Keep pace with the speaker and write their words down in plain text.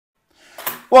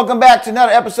Welcome back to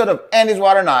another episode of Andy's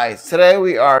Water and Ice. Today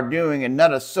we are doing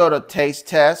another soda taste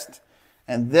test,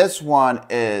 and this one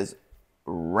is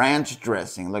ranch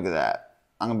dressing. Look at that.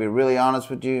 I'm going to be really honest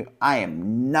with you. I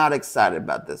am not excited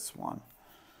about this one.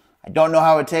 I don't know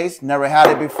how it tastes. Never had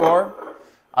it before.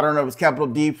 I don't know if it's capital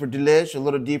D for delish, a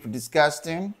little D for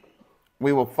disgusting.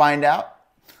 We will find out.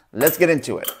 Let's get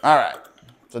into it. All right.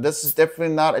 So this is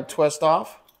definitely not a twist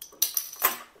off.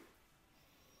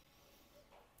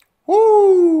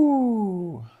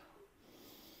 Woo!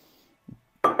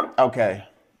 Okay.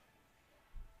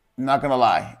 I'm not gonna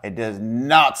lie. It does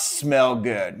not smell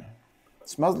good. It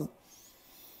smells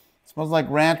like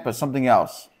ranch, but something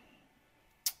else.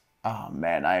 Oh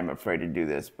man, I am afraid to do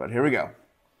this, but here we go.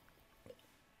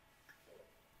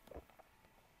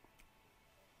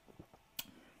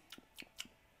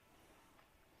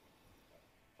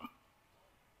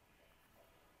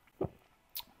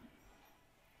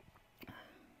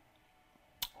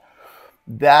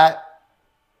 That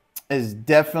is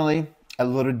definitely a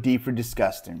little D for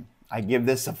disgusting. I give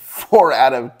this a 4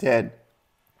 out of 10.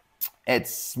 It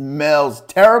smells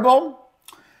terrible.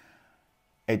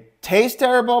 It tastes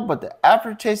terrible, but the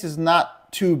aftertaste is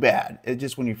not too bad. It's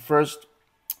just when you first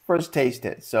taste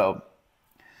it. So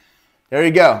there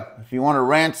you go. If you want a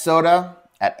ranch soda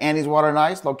at Andy's Water and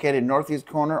Ice, located northeast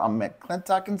corner on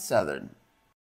McClintock and Southern.